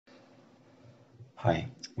Hi,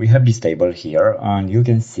 we have this table here and you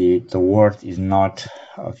can see the word is not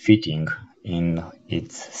fitting in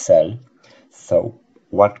its cell. So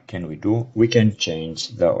what can we do? We can change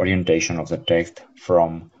the orientation of the text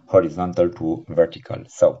from horizontal to vertical.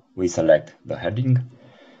 So we select the heading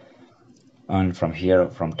and from here,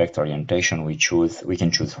 from text orientation, we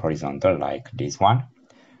can choose horizontal like this one.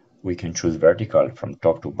 We can choose vertical from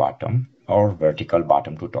top to bottom or vertical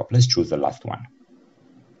bottom to top. Let's choose the last one.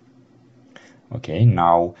 Okay,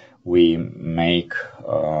 now we need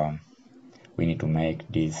to make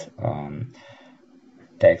this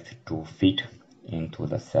text to fit into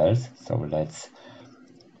the cells. So let's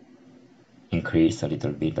increase a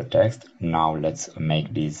little bit the text. Now let's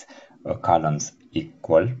make these columns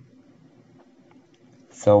equal.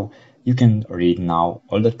 So you can read now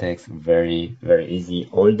all the text very easy.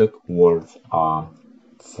 All the words are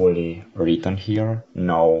fully written here.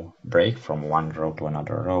 No break from one row to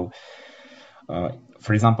another row.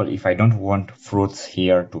 For example, if I don't want fruits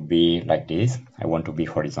here to be like this, I want to be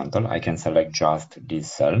horizontal, I can select just this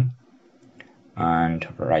cell and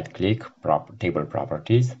right click table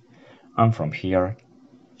properties, and from here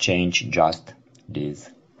change just this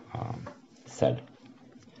cell.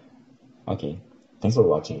 Okay, thanks for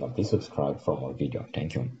watching and please subscribe for more video.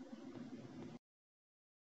 Thank you.